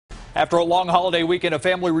After a long holiday weekend, a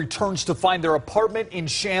family returns to find their apartment in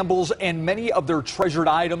shambles and many of their treasured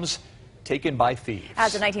items taken by thieves.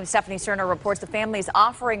 As the 19 Stephanie Cerna reports, the family is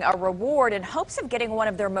offering a reward in hopes of getting one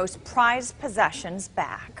of their most prized possessions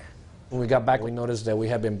back. When we got back, we noticed that we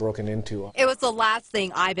had been broken into. It was the last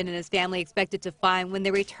thing Ivan and his family expected to find when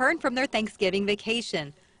they returned from their Thanksgiving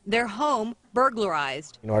vacation. Their home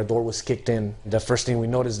burglarized. Our door was kicked in. The first thing we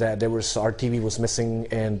noticed that our TV was missing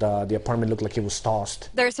and the apartment looked like it was tossed.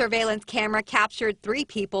 Their surveillance camera captured 3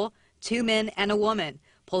 people, 2 men and a woman,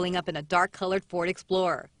 pulling up in a dark-colored Ford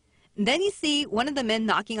Explorer. Then you see one of the men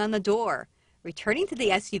knocking on the door, returning to the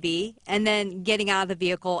SUV, and then getting out of the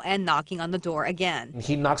vehicle and knocking on the door again.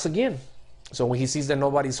 He knocks again. So when he sees that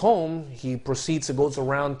nobody's home, he proceeds to goes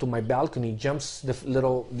around to my balcony, jumps the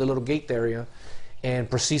little gate area, and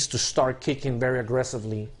proceeds to start kicking very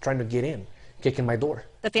aggressively, trying to get in, kicking my door.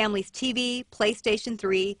 The family's TV, PlayStation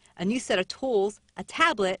 3, a new set of tools, a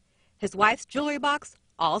tablet, his wife's jewelry box,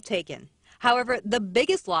 all taken. However, the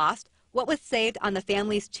biggest loss, what was saved on the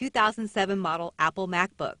family's 2007 model Apple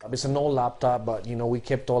MacBook. It's an old laptop, but we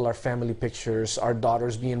kept all our family pictures, our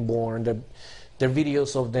daughters being born, their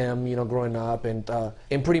videos of them, growing up, and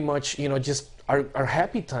pretty much, just our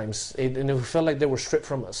happy times, and it felt like they were stripped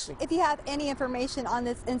from us. If you have any information on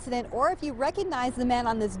this incident, or if you recognize the man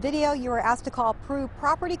on this video, you are asked to call Prue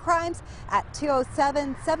Property Crimes at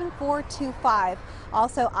 207-7425.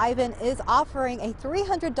 Also, Ivan is offering a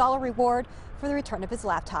 $300 reward for the return of his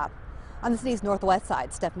laptop. On the city's northwest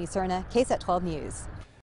side, Stephanie Cerna, KSAT 12 News.